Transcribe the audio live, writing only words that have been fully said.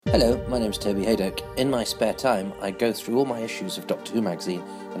Hello, my name's Toby Hadoke. In my spare time, I go through all my issues of Doctor Who magazine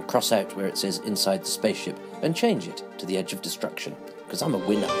and cross out where it says inside the spaceship and change it to the edge of destruction, because I'm a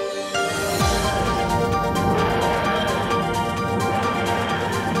winner.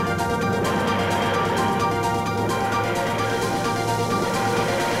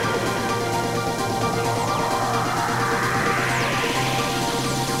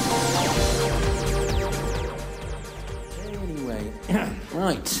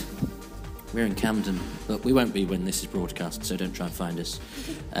 Right, we're in Camden, but we won't be when this is broadcast, so don't try and find us.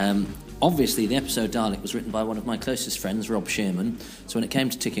 Obviously, the episode Dalek was written by one of my closest friends, Rob Shearman, so when it came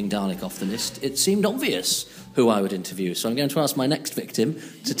to ticking Dalek off the list, it seemed obvious who I would interview. So I'm going to ask my next victim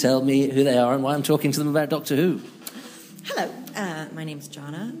to tell me who they are and why I'm talking to them about Doctor Who. Hello, my name's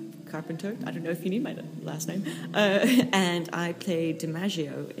Jana Carpenter. I don't know if you need my last name. And I played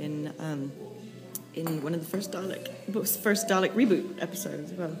DiMaggio in one of the first Dalek reboot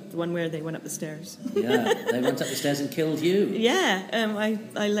episodes as well, the one where they went up the stairs. Yeah, they went up the stairs and killed you. Yeah,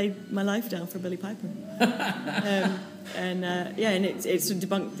 I laid my life down for Billy Piper. And it's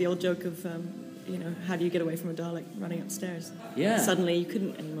debunked the old joke of, how do you get away from a Dalek running upstairs? Yeah. Suddenly you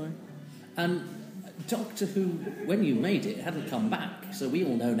couldn't anymore. And Doctor Who, when you made it, hadn't come back, so we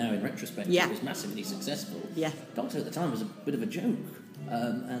all know now in retrospect it was massively successful. Yeah. Doctor Who at the time was a bit of a joke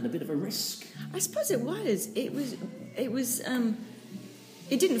and a bit of a risk. I suppose it was. It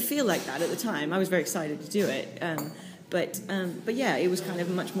didn't feel like that at the time. I was very excited to do it. But yeah, it was kind of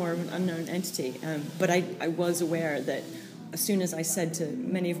much more of an unknown entity. But I was aware that as soon as I said to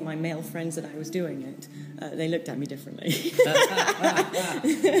many of my male friends that I was doing it, they looked at me differently.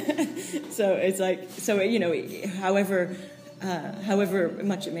 So it's like, however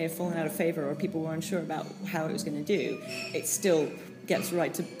much it may have fallen out of favour or people were unsure about how it was going to do, it still gets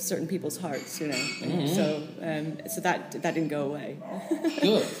right to certain people's hearts, Mm-hmm. So that didn't go away.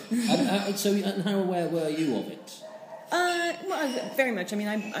 Good. And how aware were you of it? Well, very much. I mean,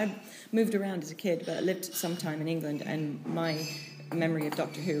 I moved around as a kid, but I lived some time in England, and my memory of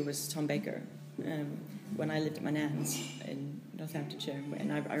Doctor Who was Tom Baker when I lived at my nan's in Northamptonshire,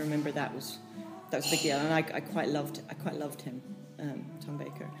 and I remember that was a big deal, and I quite loved him. Tom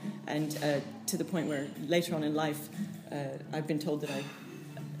Baker, and to the point where later on in life, I've been told that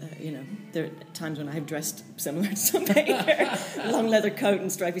there are times when I have dressed similar to Tom Baker, long leather coat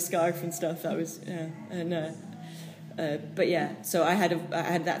and stripy scarf and stuff. That was, but yeah. So I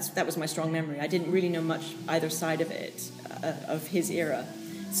had that was my strong memory. I didn't really know much either side of it, of his era.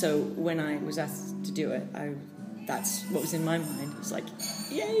 So when I was asked to do it, that's what was in my mind. It was like,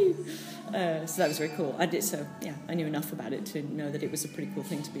 yay. So that was very cool. I knew enough about it to know that it was a pretty cool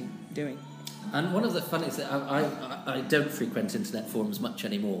thing to be doing. And one of the funny things, I don't frequent internet forums much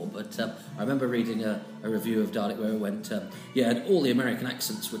anymore, but I remember reading a review of Dalek where it went, and all the American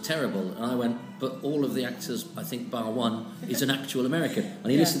accents were terrible. And I went, but all of the actors, I think bar one, is an actual American.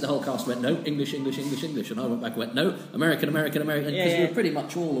 And he listened to the whole cast and went, no, English. And I went back and went, no, American. Because you were pretty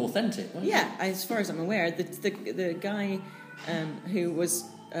much all authentic, weren't you? Yeah, as far as I'm aware, the guy who was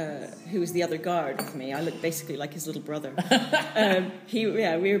the other guard of me. I looked basically like his little brother. We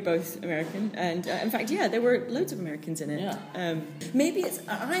were both American, and in fact, there were loads of Americans in it. Yeah. Maybe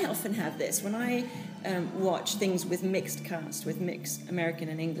I often have this when I watch things with mixed cast, with mixed American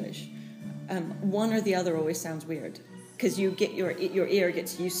and English. One or the other always sounds weird because you get your ear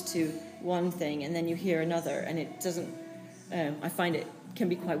gets used to one thing, and then you hear another, and it doesn't. I find it can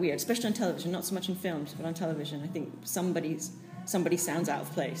be quite weird, especially on television. Not so much in films, but on television, I think somebody sounds out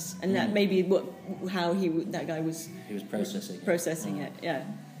of place, and that may be that guy was. He was processing it. Yeah.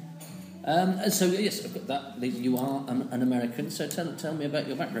 So yes, you are an American. So tell me about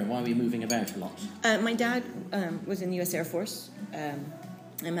your background. Why were you moving about a lot? My dad was in the U.S. Air Force.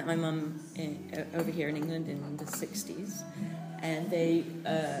 I met my mum over here in England in the 60s, and they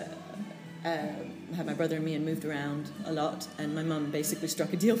had my brother and me and moved around a lot, and my mum basically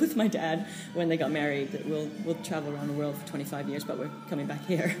struck a deal with my dad when they got married that we'll travel around the world for 25 years, but we're coming back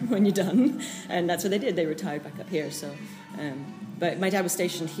here when you're done. And that's what they did. They retired back up here. So but my dad was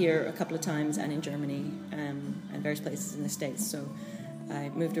stationed here a couple of times and in Germany and various places in the States, so I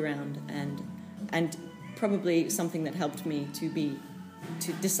moved around, and probably something that helped me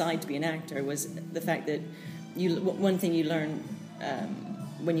to decide to be an actor was the fact that one thing you learn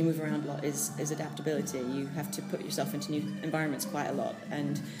when you move around a lot is adaptability. You have to put yourself into new environments quite a lot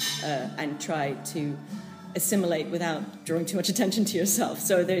and try to assimilate without drawing too much attention to yourself.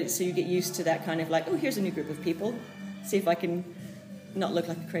 So you get used to that kind of like, oh, here's a new group of people. See if I can not look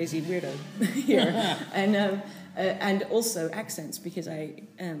like a crazy weirdo here. And also accents, because I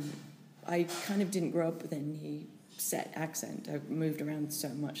kind of didn't grow up with any set accent. I've moved around so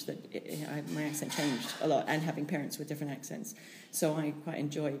much that my accent changed a lot, and having parents with different accents. So I quite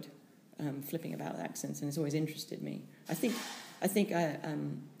enjoyed flipping about accents, and it's always interested me. I think I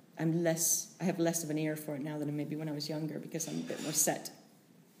have less of an ear for it now than maybe when I was younger, because I'm a bit more set.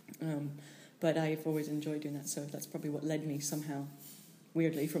 But I've always enjoyed doing that, so that's probably what led me somehow,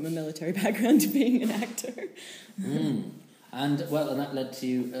 weirdly, from a military background to being an actor. And that led to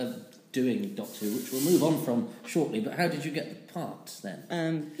you doing Doctor Who, which we'll move on from shortly. But how did you get the part then?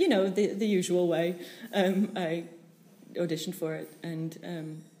 The usual way. I auditioned for it, and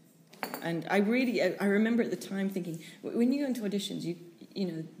I remember at the time thinking, when you go into auditions, you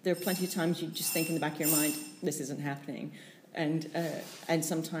there are plenty of times you just think in the back of your mind, this isn't happening, and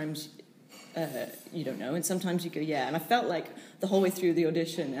sometimes you don't know, and sometimes you go, yeah. And I felt like the whole way through the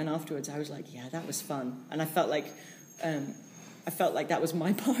audition and afterwards, I was like, yeah, that was fun, and I felt like that was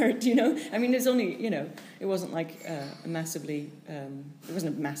my part, I mean, there's only, it wasn't like it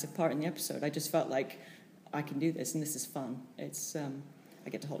wasn't a massive part in the episode. I just felt like I can do this, and this is fun. It's I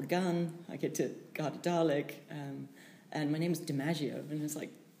get to hold a gun, I get to guard a Dalek, and my name is DiMaggio, and it's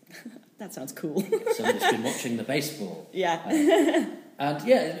like, that sounds cool. Somebody's been watching the baseball. Yeah.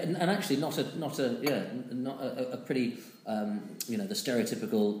 And actually not a pretty the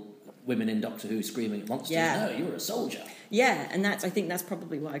stereotypical women in Doctor Who screaming at monsters. Yeah. No, you were a soldier. Yeah, and I think that's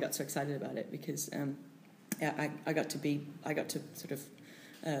probably why I got so excited about it, because I got to sort of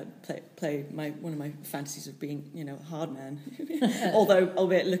play one of my fantasies of being a hard man,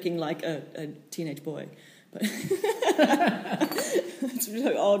 albeit looking like a teenage boy. But it's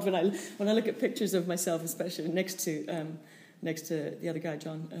really odd when I look at pictures of myself, especially next to the other guy,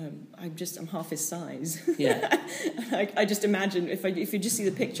 John. I'm half his size. Yeah. I just imagine if you just see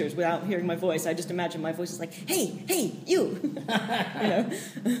the pictures without hearing my voice, I just imagine my voice is like, hey, you.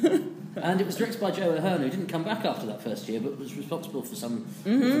 And it was directed by Joe Ahern, who didn't come back after that first year, but was responsible for some of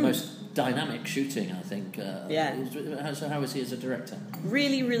the most dynamic shooting, I think. So how was he as a director?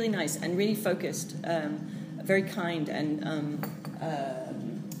 Really, really nice and really focused. Very kind and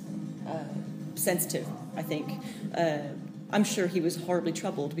sensitive, I think. I'm sure he was horribly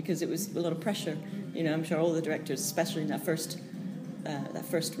troubled because it was a lot of pressure. I'm sure all the directors, especially in that first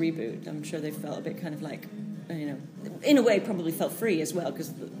reboot, I'm sure they felt a bit kind of like, in a way probably felt free as well,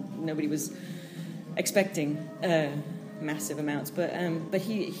 because nobody was expecting massive amounts. But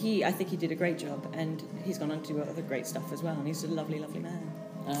he I think he did a great job, and he's gone on to do other great stuff as well, and he's a lovely, lovely man.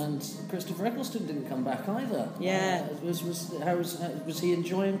 And Christopher Eccleston didn't come back either. Yeah. Was he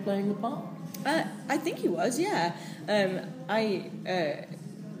enjoying playing the part? I think he was, yeah. I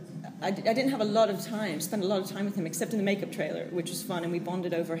didn't have spend a lot of time with him, except in the makeup trailer, which was fun, and we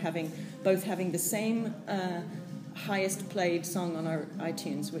bonded over having the same highest played song on our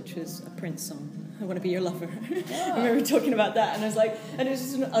iTunes, which was a Prince song, I Want to Be Your Lover. I remember talking about that, and I was like, and it was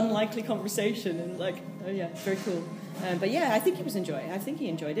just an unlikely conversation, and like, oh yeah, very cool. But yeah, I think he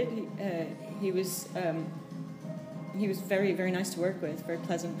enjoyed it. He was very, very nice to work with, very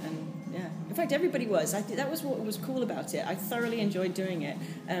pleasant, and yeah. In fact, everybody was. I think that was what was cool about it. I thoroughly enjoyed doing it.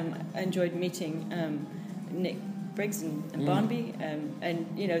 I enjoyed meeting Nick Briggs and Barnaby, and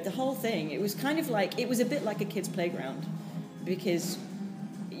the whole thing. It was kind of like, it was a bit like a kid's playground, because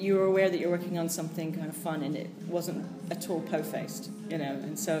you were aware that you're working on something kind of fun, and it wasn't at all po-faced,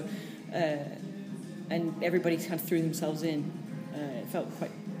 and so. And everybody kind of threw themselves in. It felt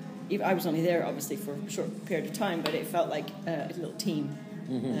quite... I was only there, obviously, for a short period of time, but it felt like a little team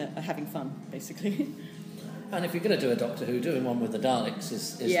having fun, basically. And if you're going to do a Doctor Who, doing one with the Daleks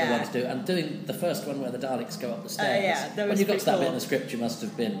is the one to do. And doing the first one where the Daleks go up the stairs. When you got to that bit in the script, you must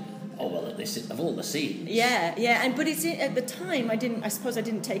have been, at least of all the scenes. Yeah. But at the time, I suppose I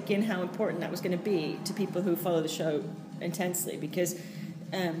didn't take in how important that was going to be to people who follow the show intensely, because...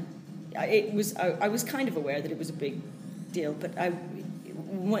 I was kind of aware that it was a big deal, but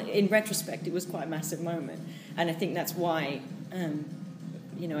in retrospect, it was quite a massive moment, and I think that's why,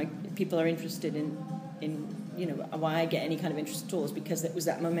 people are interested in why I get any kind of interest at all, is because it was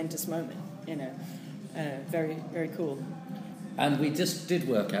that momentous moment, very, very cool. And we just did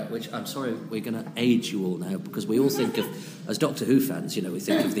work out, which I'm sorry we're going to age you all now, because we all think of, as Doctor Who fans, we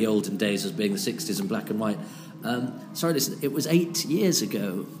think of the olden days as being the 60s and black and white. Sorry, listen, it was 8 years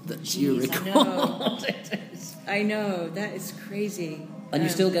ago that you recorded it. I know, that is crazy. And you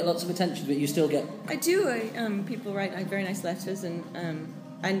still get lots of attention, but you still get... I do. People write very nice letters, and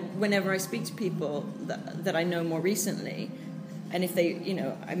whenever I speak to people that I know more recently, and if they,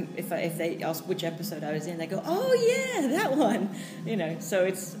 if they ask which episode I was in, they go, "Oh yeah, that one," So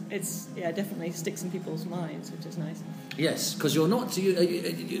it's definitely sticks in people's minds, which is nice. Yes, because you're not.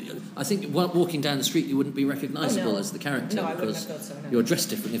 I think walking down the street, you wouldn't be recognisable as the character. No, I wouldn't have thought so. No. You're dressed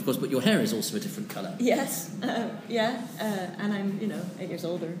differently, of course, but your hair is also a different colour. Yes, and I'm 8 years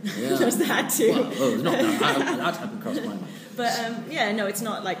older. Yeah. There's that too. That hadn't crossed my mind. But it's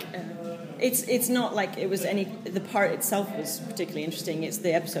not like. It's not like it was the part itself was particularly interesting. It's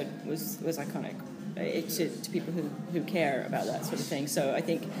the episode was iconic to people who care about that sort of thing. So I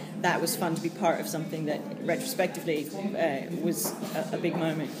think that was fun to be part of something that retrospectively was a big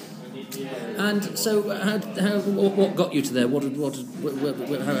moment. And so, what got you to there?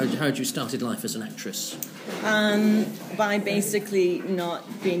 How had you started life as an actress? By basically not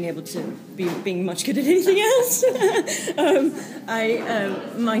being able to being much good at anything else.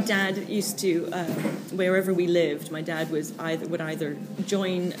 My dad used to wherever we lived. My dad would either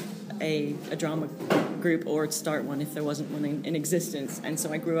join a drama group or start one if there wasn't one in existence. And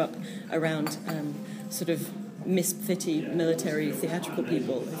so I grew up around sort of misfitty military theatrical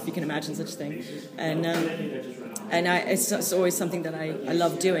people, if you can imagine such a thing, and it's always something that I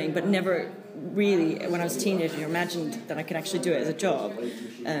love doing, but never really, when I was a teenager, imagined that I could actually do it as a job.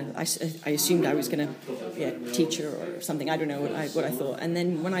 I assumed I was going to be a teacher or something. I don't know what I thought. And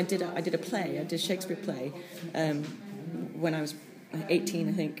then when I did a play, I did a Shakespeare play when I was 18,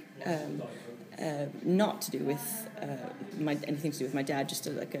 I think. Not to do with anything to do with my dad, just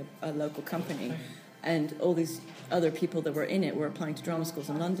a local company. And all these other people that were in it were applying to drama schools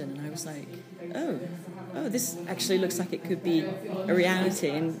in London, and I was like, oh, this actually looks like it could be a reality.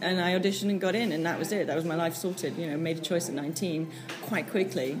 And I auditioned and got in, and that was it. That was my life sorted. Made a choice at 19 quite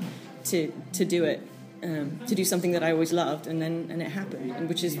quickly to do it, to do something that I always loved, and it happened, and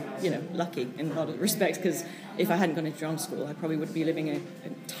which is lucky in a lot of respects, because if I hadn't gone into drama school, I probably would be living an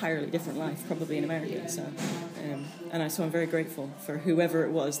entirely different life, probably in America. So, so I'm very grateful for whoever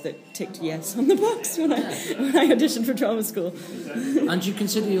it was that ticked yes on the box when I auditioned for drama school. And do you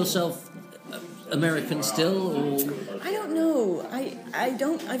consider yourself American still, or? I don't know.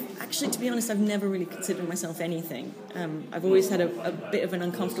 I've actually, to be honest, I've never really considered myself anything. I've always had a bit of an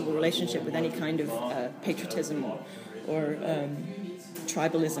uncomfortable relationship with any kind of patriotism or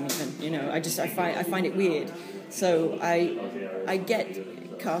tribalism, even. I find it weird. So I get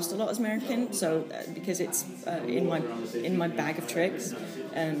cast a lot as American, so because it's in my bag of tricks,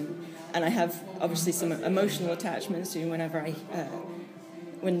 and I have obviously some emotional attachments to whenever I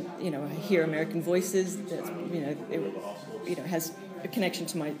hear American voices, that it has a connection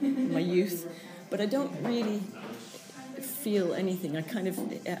to my youth, but I don't really feel anything. I kind of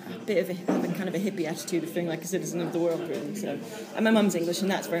have a kind of a hippie attitude of feeling like a citizen of the world, really. So, and my mum's English, and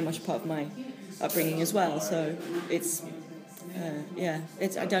that's very much part of my upbringing as well. So it's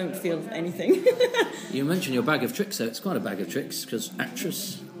I don't feel anything. You mentioned your bag of tricks, so it's quite a bag of tricks, because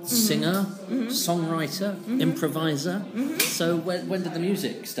actress, singer, songwriter, improviser. So when did the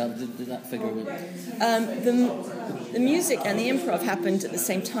music start? Did that figure in? The music and the improv happened at the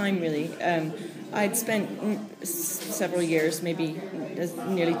same time, really. I'd spent several years, maybe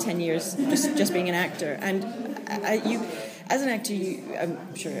nearly 10 years, just being an actor. And as an actor,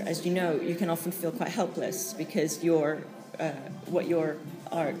 I'm sure, as you know, you can often feel quite helpless, because what your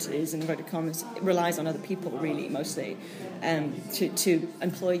art is, in inverted commas, relies on other people, really, mostly, to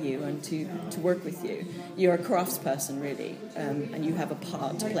employ you and to work with you. You're a craftsperson, really, and you have a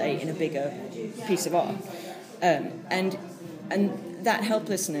part to play in a bigger piece of art. And that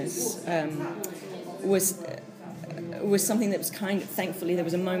helplessness was something that was thankfully, there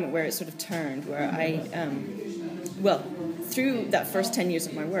was a moment where it sort of turned, where through that first 10 years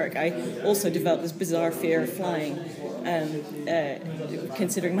of my work, I also developed this bizarre fear of flying.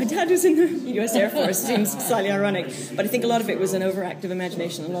 Considering my dad was in the US Air Force, seems slightly ironic, but I think a lot of it was an overactive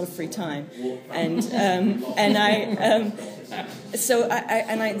imagination, a lot of free time, and then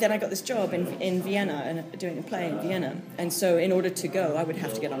I got this job in Vienna, and doing a play in Vienna, and so in order to go, I would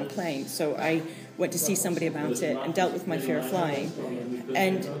have to get on a plane. So I went to see somebody about it and dealt with my fear of flying,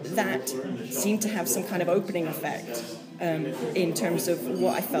 and that seemed to have some kind of opening effect. In terms of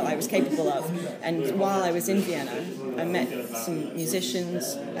what I felt I was capable of. And while I was in Vienna, I met some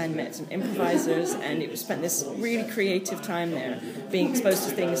musicians and met some improvisers, and spent this really creative time there, being exposed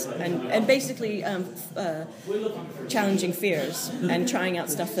to things and basically challenging fears and trying out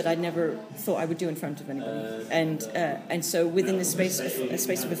stuff that I'd never thought I would do in front of anybody. And so within the space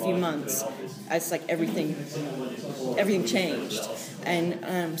of a few months, it's like everything changed.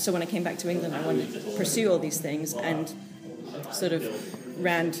 And so when I came back to England, I wanted to pursue all these things, and sort of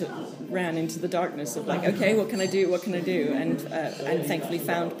ran into the darkness of like, okay, what can I do, and thankfully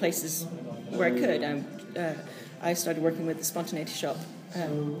found places where I could. I started working with the Spontaneity Shop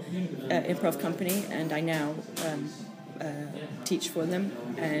improv company, and I now teach for them,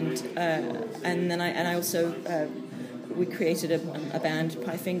 and then I also we created a band,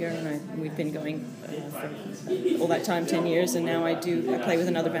 Piefinger, and we've been going for all that time, 10 years, and now I play with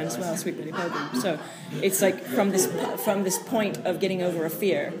another band as well, Sweet Billy Pilgrim. So it's like from this point of getting over a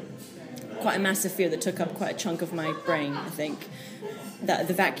fear, quite a massive fear that took up quite a chunk of my brain, I think, that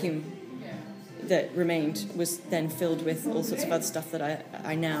the vacuum that remained was then filled with all sorts of other stuff that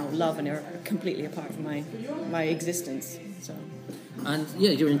I now love and are completely a part of my existence. So. And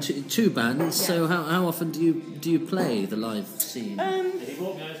you're in two bands. Yeah. So how often do you play the live scene?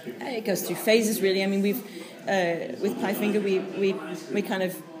 It goes through phases, really. I mean, we've with Piefinger we kind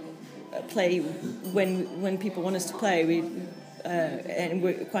of play when people want us to play. And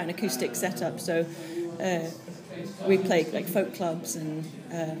we're quite an acoustic setup, so we play like folk clubs and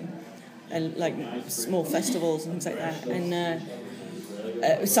like small festivals and things like that. And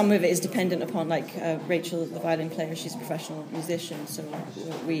some of it is dependent upon, like Rachel, the violin player, she's a professional musician, so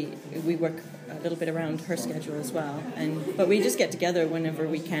we work a little bit around her schedule as well. But we just get together whenever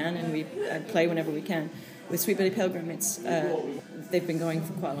we can, and we play whenever we can. With Sweet Billy Pilgrim, they've been going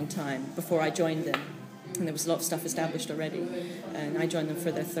for quite a long time. Before I joined them, and there was a lot of stuff established already, and I joined them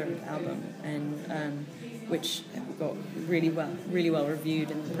for their third album, and which got really well reviewed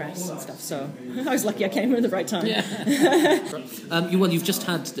in the press and stuff. So I was lucky I came at the right time. Yeah. You've just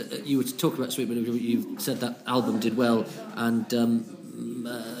had, you were talking about Sweet Billy, you said that album did well, and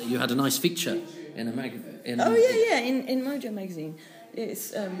you had a nice feature in a magazine. In Mojo magazine.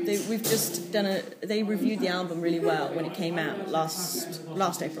 It's we've just done they reviewed the album really well when it came out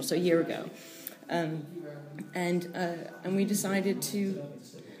last April, so a year ago. And we decided to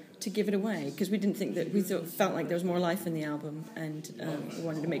give it away because we didn't think that felt like there was more life in the album, and we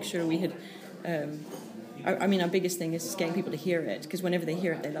wanted to make sure we had. Our biggest thing is just getting people to hear it, because whenever they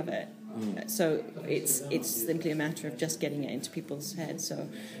hear it, they love it. So it's simply a matter of just getting it into people's heads. So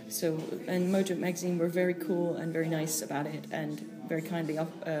and Mojo magazine were very cool and very nice about it, and very kindly.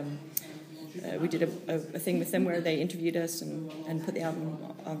 We did a thing with them where they interviewed us and put the album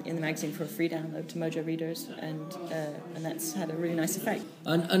in the magazine for a free download to Mojo readers, and that's had a really nice effect.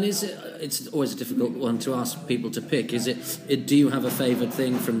 And it's always a difficult one to ask people to pick. Is it do you have a favoured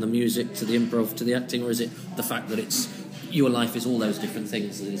thing from the music to the improv to the acting, or is it the fact that it's your life is all those different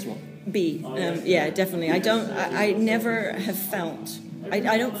things that is what? Definitely. I never have felt.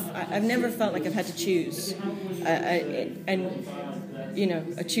 I've never felt like I've had to choose,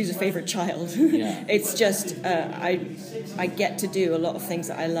 choose a favourite child. Yeah. It's just I get to do a lot of things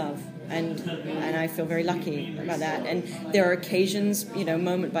that I love, and I feel very lucky about that. And there are occasions,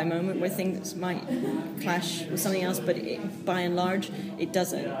 moment by moment, where things might clash with something else, but by and large, it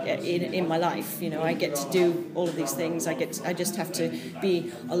doesn't. In my life, I get to do all of these things. I just have to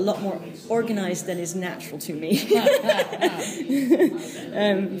be a lot more organised than is natural to me.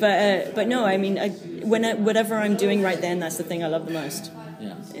 But no, I mean, whatever I'm doing right then, that's the thing I love the most.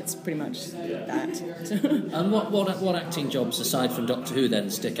 Yeah. It's pretty much that. And what acting jobs aside from Doctor Who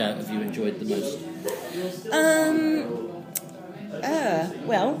then stick out? Have you enjoyed the most?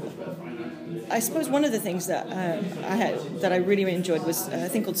 Well, I suppose one of the things that I really enjoyed was a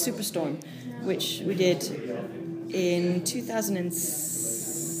thing called Superstorm, which we did in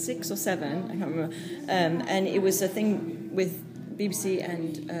 2006 or 7, I can't remember, and it was a thing with BBC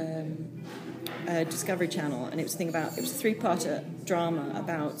and Discovery Channel, and it was a 3-part drama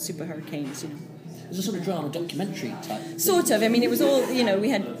about super hurricanes. It was a sort of drama documentary type. Sort of. I mean, it was all. We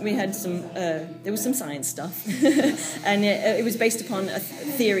had some. There was some science stuff, and it was based upon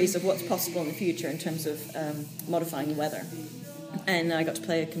theories of what's possible in the future in terms of modifying the weather. And I got to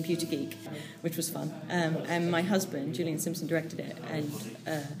play a computer geek, which was fun. And my husband, Julian Simpson, directed it,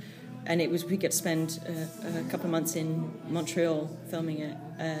 and we got to spend a couple of months in Montreal filming it,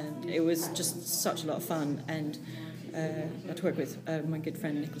 and it was just such a lot of fun. And got to work with my good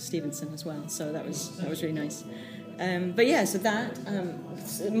friend Nicholas Stevenson as well, so that was really nice. So that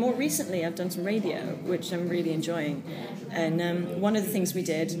more recently I've done some radio, which I'm really enjoying. And one of the things we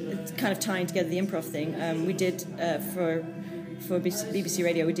did, kind of tying together the improv thing, we did for BBC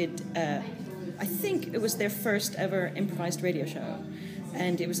Radio, we did I think it was their first ever improvised radio show,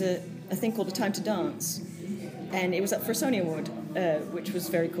 and it was a thing called A Time to Dance, and it was up for a Sony Award, which was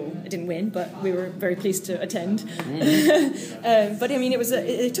very cool. It didn't win, but we were very pleased to attend. Mm. But I mean,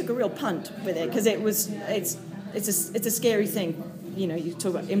 it took a real punt with it, because it's a scary thing. You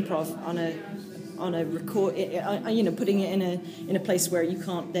talk about improv on on a record, putting it in a place where you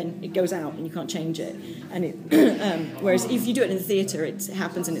can't, then it goes out and you can't change it, and it whereas if you do it in the theatre, it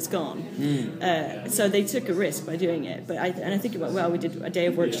happens and it's gone. So they took a risk by doing it, but I think it went well. We did a day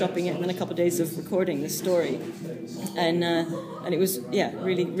of workshopping it and then a couple of days of recording this story, and it was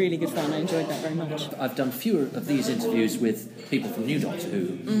really, really good fun. I enjoyed that very much. I've done fewer of these interviews with people from New Doctor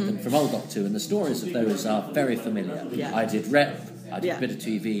Who than from Old Doctor Who, and the stories of those are very familiar. Yeah. I did rep, I did a bit of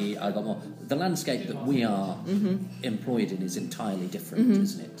TV, I got more. The landscape that we are employed in is entirely different,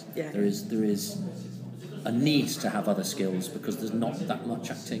 isn't it? Yeah. There is a need to have other skills because there's not that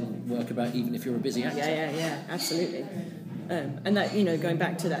much acting work about, even if you're a busy actor. Yeah, absolutely. And that, going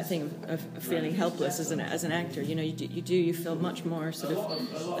back to that thing of feeling helpless as an actor, you feel much more sort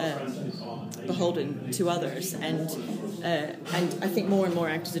of beholden to others, and I think more and more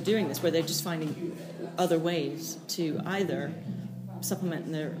actors are doing this, where they're just finding other ways to either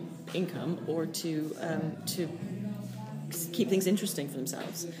supplement their income or to keep things interesting for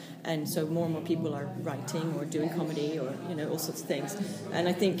themselves. And so more and more people are writing or doing comedy or all sorts of things. And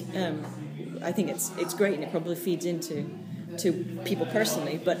I think it's great, and it probably feeds into people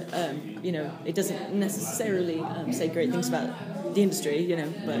personally, but it doesn't necessarily say great things about the industry,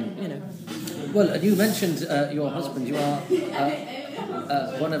 Well, and you mentioned your husband. You are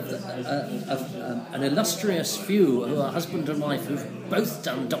one of an illustrious few who are husband and wife who've both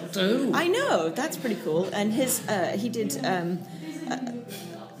done Doctor Who. I know, that's pretty cool. And he did.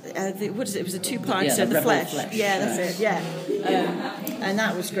 What is it? It was a two-part, the The Rebel Flesh. Flesh. Yeah, that's it. Yeah, and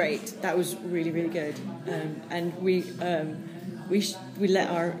that was great. That was really, really good. And we let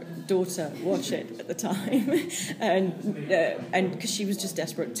our daughter watch it at the time, and because she was just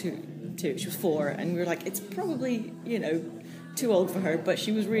desperate to. She was 4, and we were like, it's probably too old for her, but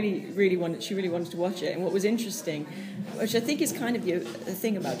she was really wanted to watch it. And what was interesting, which I think is kind of the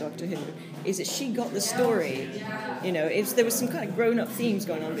thing about Doctor Who, is that she got the story. There was some kind of grown-up themes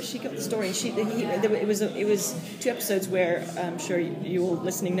going on, but she got the story. And it was 2 episodes where I'm sure you all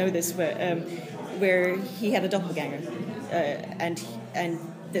listening know this, where he had a doppelganger,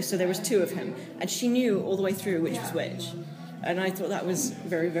 so there was 2 of him, and she knew all the way through which was which. And I thought that was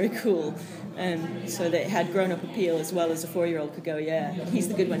very, very cool. So that it had grown-up appeal as well as a 4-year-old could go, yeah, he's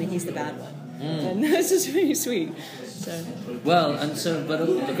the good one and he's the bad one. And that's just really sweet. So. Well,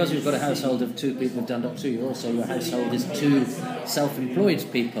 but because you've got a household of 2 people who've done Doctor Who, your household is 2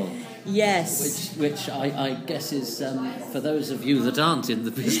 self-employed people. Yes. Which I guess is, for those of you that aren't in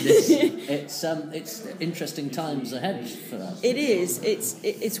the business, it's interesting times ahead for us. It is.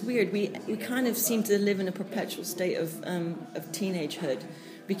 It's weird. We kind of seem to live in a perpetual state of teenagehood,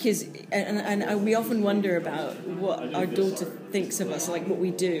 because and we often wonder about what our daughter thinks of us, like what we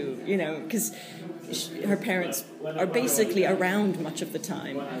do, because her parents are basically around much of the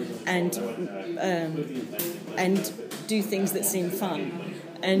time, and do things that seem fun.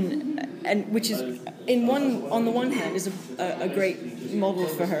 And which is on the one hand is a great model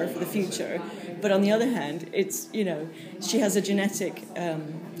for her for the future, but on the other hand, it's she has a genetic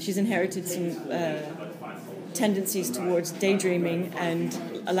she's inherited some tendencies towards daydreaming and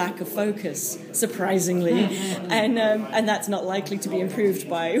a lack of focus, surprisingly, and that's not likely to be improved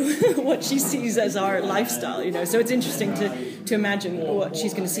by what she sees as our lifestyle. So it's interesting to imagine what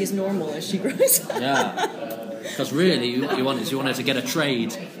she's going to see as normal as she grows up. Yeah. Because really, you want her to get a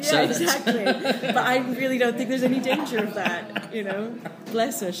trade. Yeah, exactly. But I really don't think there's any danger of that.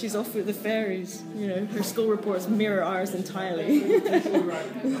 Bless her, she's off with the fairies. Her school reports mirror ours entirely.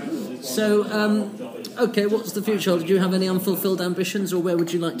 So, okay, what's the future? Do you have any unfulfilled ambitions, or where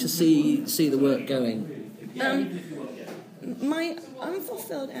would you like to see the work going? My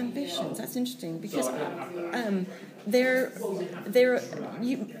unfulfilled ambitions. That's interesting, because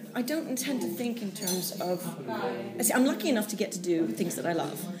I don't intend to think in terms of. I'm lucky enough to get to do things that I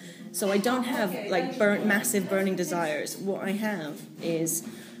love, so I don't have massive burning desires. What I have is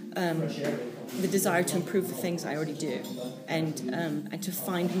the desire to improve the things I already do, and to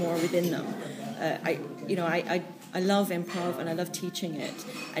find more within them. I love improv and I love teaching it,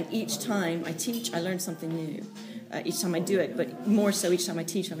 and each time I teach, I learn something new. Each time I do it, but more so each time I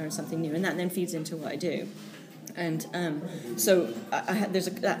teach, I learn something new, and that then feeds into what I do. And so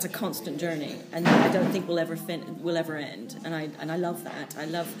that's a constant journey, and I don't think will ever end. And I love that.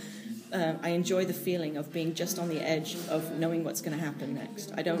 I enjoy the feeling of being just on the edge of knowing what's going to happen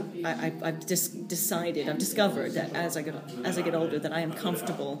next. I've discovered that as I get older, that I am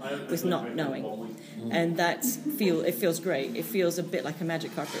comfortable with not knowing, and it feels great. It feels a bit like a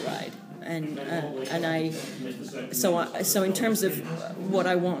magic carpet ride. So in terms of what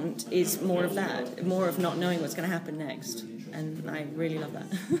I want is more of that, more of not knowing what's going to happen next. and I really love that.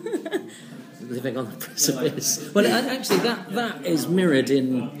 Living on the precipice. Well, actually, that is mirrored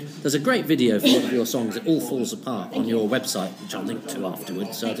in... There's a great video for one of your songs, It All Falls Apart, on your website, which I'll link to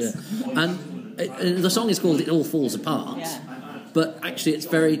afterwards. And the song is called It All Falls Apart. Yeah. But actually, it's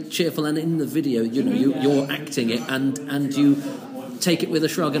very cheerful, and in the video, you're acting it, and you take it with a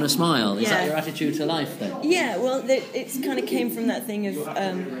shrug and a smile. Is that your attitude to life, then? Yeah, well, it kind of came from that thing of,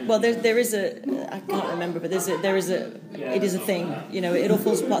 there is a, I can't remember, but it is a thing, it all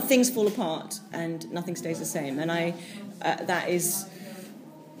falls apart, things fall apart, and nothing stays the same, and that is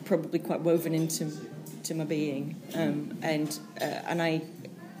probably quite woven into my being,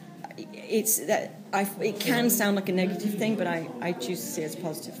 it can sound like a negative thing, but I choose to see it as a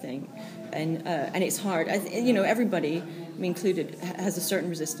positive thing, and it's hard. Everybody, me included, has a certain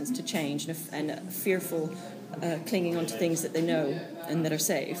resistance to change and a fearful clinging on to things that they know and that are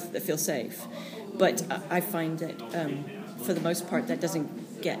safe, that feel safe. But I find that for the most part that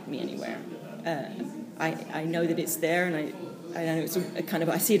doesn't get me anywhere. I know that it's there, and I know it's a kind of,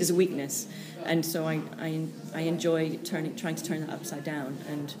 I see it as a weakness, and so I enjoy trying to turn that upside down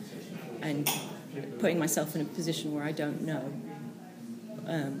and putting myself in a position where I don't know,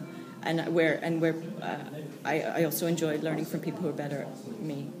 I also enjoy learning from people who are better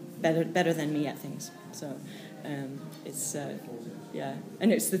than me at things. So it's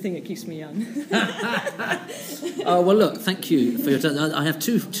and it's the thing that keeps me young. Oh, well, look, thank you for your time. I have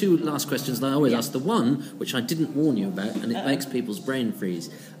two last questions that I always ask. The one, which I didn't warn you about, and it makes people's brain freeze,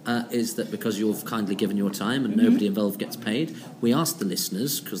 is that because you've kindly given your time and nobody involved gets paid, we ask the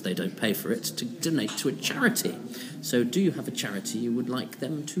listeners, because they don't pay for it, to donate to a charity. So do you have a charity you would like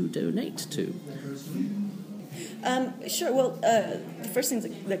them to donate to? Sure. Well, the first thing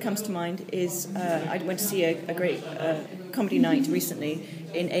that comes to mind is I went to see a great comedy night recently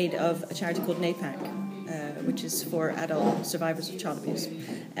in aid of a charity called NAPAC, which is for adult survivors of child abuse,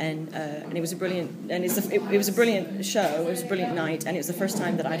 and it was a brilliant it was a brilliant show. It was a brilliant night, and it was the first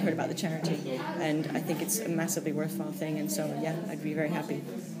time that I'd heard about the charity, and I think it's a massively worthwhile thing. And so I'd be very happy.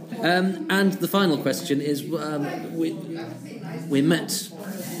 And the final question is, we met.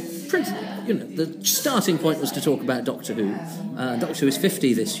 The starting point was to talk about Doctor Who. Doctor Who is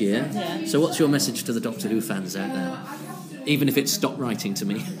 50 this year. Yeah. So what's your message to the Doctor Who fans out there? Even if it's stop writing to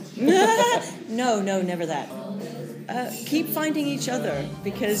me. No, never that. Keep finding each other,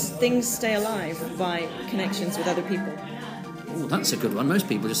 because things stay alive by connections with other people. Oh, that's a good one. Most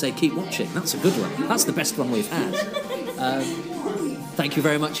people just say keep watching. That's a good one. That's the best one we've had. Thank you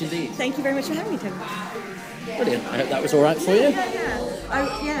very much indeed. Thank you very much for having me, Toby. Brilliant. I hope that was all right for you. Yeah.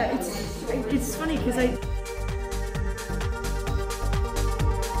 It's funny because I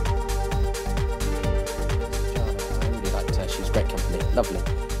really liked her. She was great company. Lovely.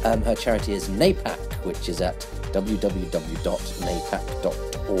 Her charity is NAPAC, which is at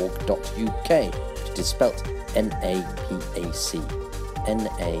www.napac.org.uk. It is spelt NAPAC.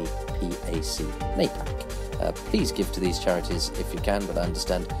 NAPAC. NAPAC. Please give to these charities if you can, but I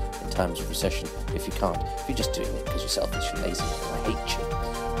understand in times of recession if you can't. If you're just doing it because you're selfish and lazy, I hate you.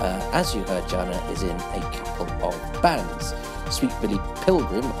 As you heard, Jana is in a couple of bands. Sweet Billy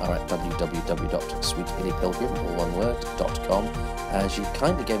Pilgrim are at www.sweetbillypilgrim.com, as you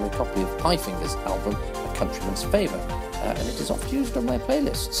kindly gave me a copy of Highfinger's album, A Countryman's Favour, and it is oft used on my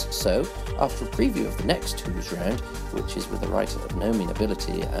playlists. So, after a preview of the next Who's Round, which is with a writer of no mean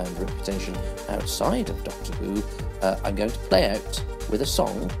ability and reputation outside of Doctor Who, I'm going to play out with a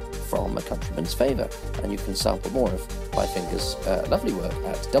song from A Countryman's Favour, and you can sample more of Highfinger's lovely work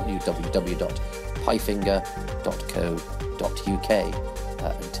at www.highfinger.co.uk.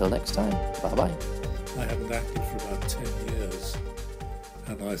 Until next time, bye-bye. I haven't acted for about 10 years,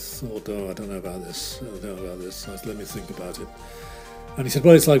 and I thought, I don't know about this, so let me think about it. And he said,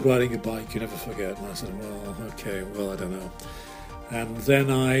 well, it's like riding a bike, you never forget. And I said, well, okay, I don't know. And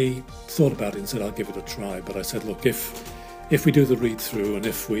then I thought about it and said, I'll give it a try. But I said, look, if we do the read-through, and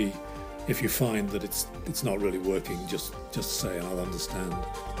if you find that it's not really working, just say, and I'll understand.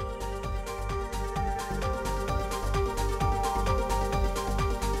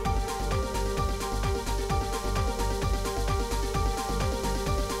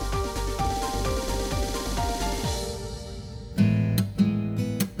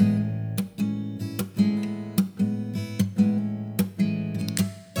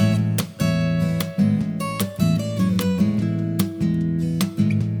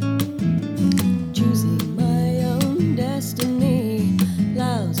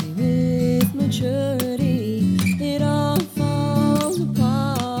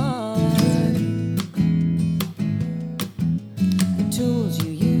 tools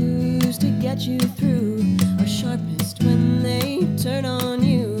you use to get you through are sharpest when they turn on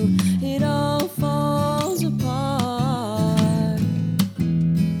you. It all falls apart.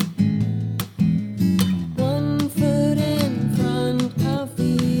 One foot in front of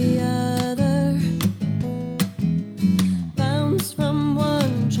the other, bounce from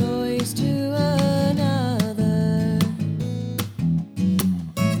one choice to another.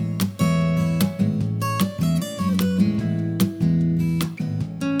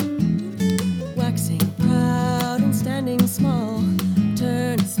 Waxing proud and standing small,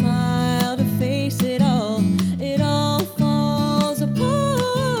 turn a smile to face it all. It all falls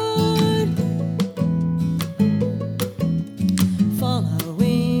apart.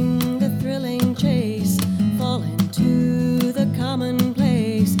 Following the thrilling chase, fall into the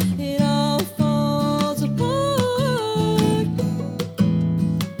commonplace. It all falls apart.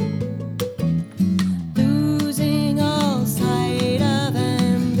 Losing all sight of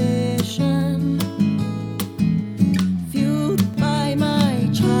ambition, fueled by my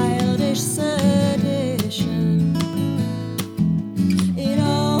childish sedition. It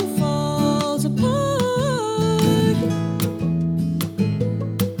all falls apart.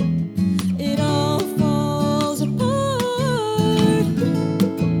 It all falls apart.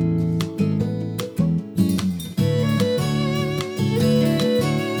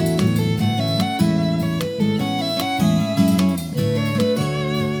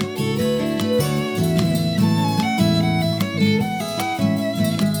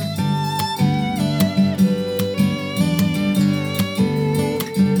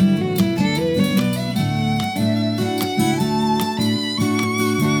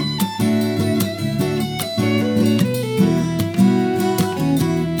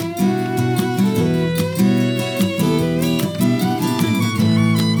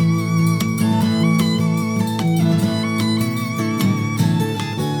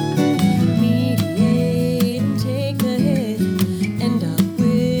 Mediate and take the hit, end up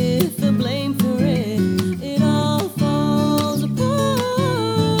with the blame for it. It all falls apart.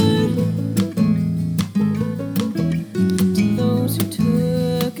 To those who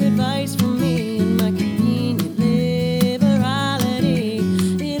took advice from me and my convenient liberality,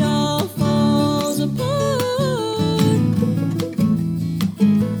 it all falls apart.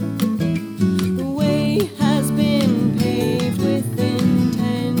 The way has been paved with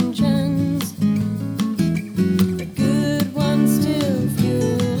intentions, the good ones still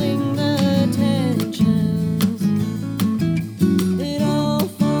fueling the tensions. It all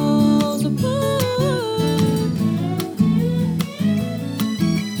falls apart.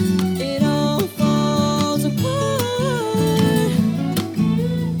 It all falls apart.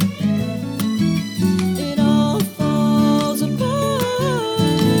 It all falls apart.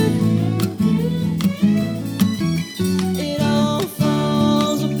 It all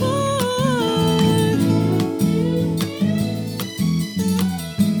falls apart.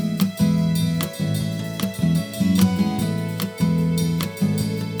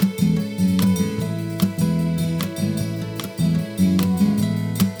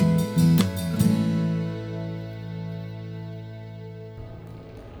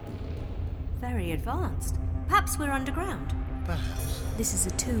 Very advanced. Perhaps we're underground. Perhaps. This is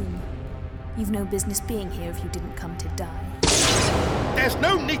a tomb. You've no business being here if you didn't come to die. There's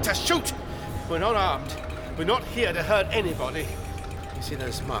no need to shoot! We're not armed. We're not here to hurt anybody. You see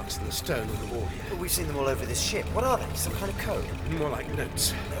those marks in the stone on the wall here? Well, we've seen them all over this ship. What are they? Some kind of code? More like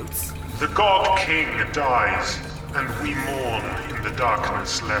notes. Notes? The God King dies, and we mourn in the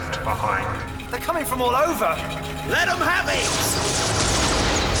darkness left behind. They're coming from all over! Let them have it!